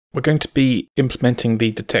We're going to be implementing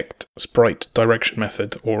the detect sprite direction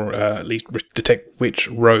method, or at least detect which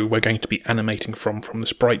row we're going to be animating from the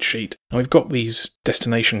sprite sheet. Now we've got these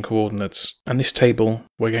destination coordinates, and this table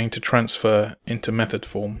we're going to transfer into method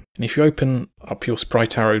form. And if you open up your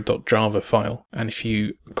spritearrow.java file, and if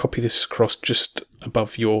you copy this across just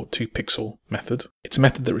above your 2pixel method, it's a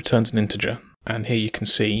method that returns an integer. And here you can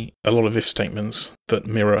see a lot of if statements that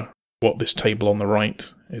mirror what this table on the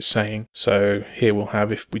right is saying. So here we'll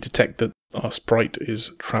have, if we detect that our sprite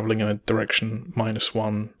is traveling in a direction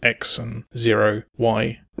 -1 x and 0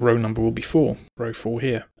 y, row number will be 4, row 4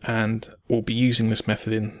 here. And we'll be using this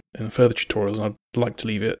method in further tutorials. I'd like to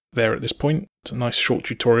leave it there at this point. It's a nice short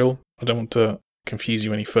tutorial. I don't want to confuse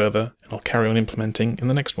you any further, and I'll carry on implementing in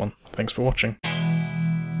the next one. Thanks for watching.